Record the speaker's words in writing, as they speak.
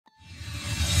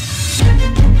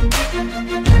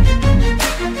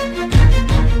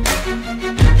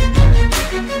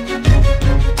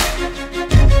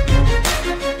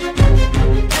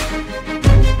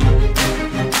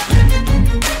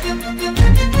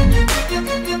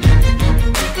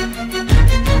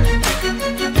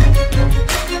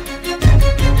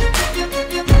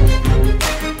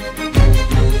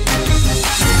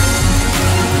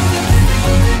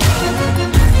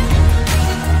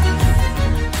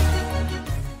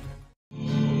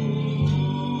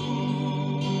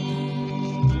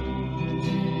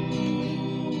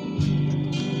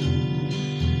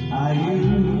Are you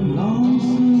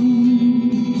lonesome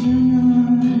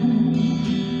tonight?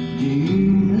 Do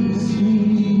you miss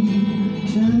me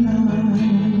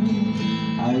tonight?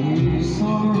 Are you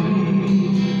sorry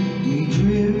we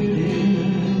drifted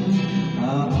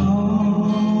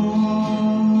apart?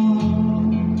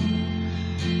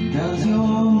 Does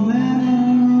your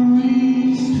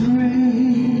memory stray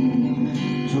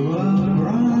to a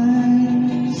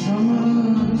bright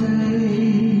summer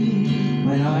day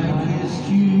when I kissed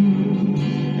you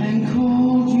and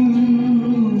called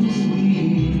you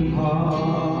sweetheart?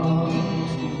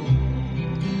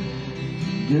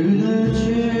 Do the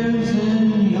chairs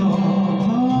in your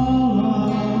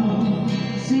parlor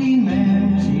seem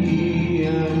empty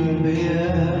and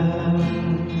bare?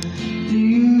 Do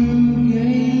you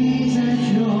gaze at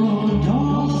your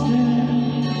doorstep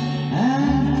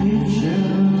and picture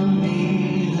me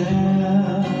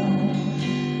there?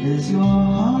 Is your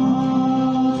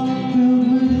heart filled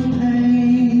with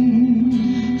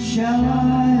pain? Shall I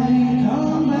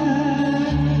come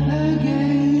back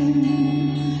again?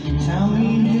 Tell me,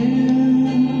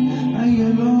 dear, are you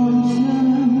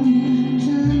lonesome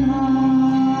tonight?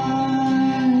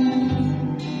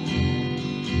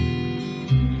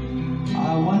 I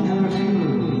wonder if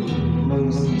you're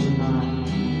lonesome tonight.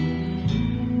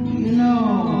 You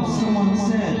know, someone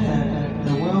said that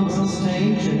the world's a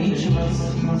stage and each of us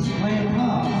must play a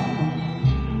part.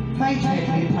 Fate had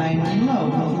me playing in love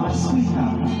with my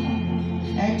sweetheart.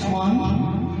 Act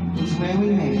 1 was where we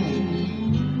met.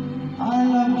 I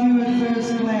loved you at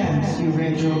first glance. You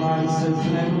read your lines so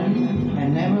cleverly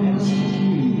and never missed a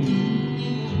cue.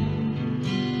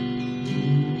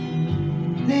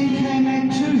 Then came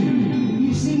Act 2.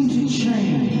 You seemed to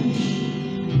change.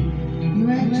 You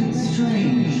acted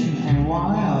strange, and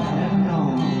why I've never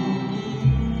known.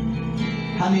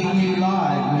 Honey, you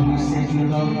lied when you said you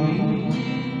loved me,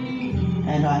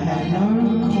 and I had no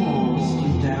cause to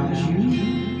doubt you.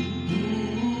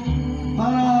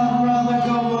 But I'd rather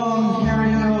go on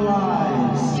carrying your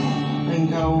lies than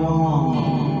go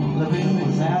on living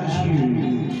without you.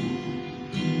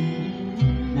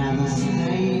 Now the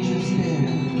stage is there,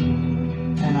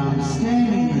 and I'm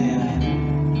standing there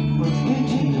with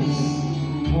emptiness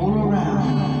all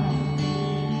around.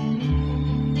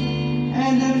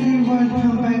 And if you won't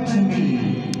come back to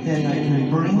me, then they can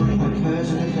bring the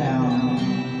curtain down.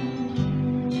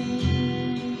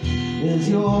 Is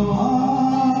your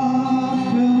heart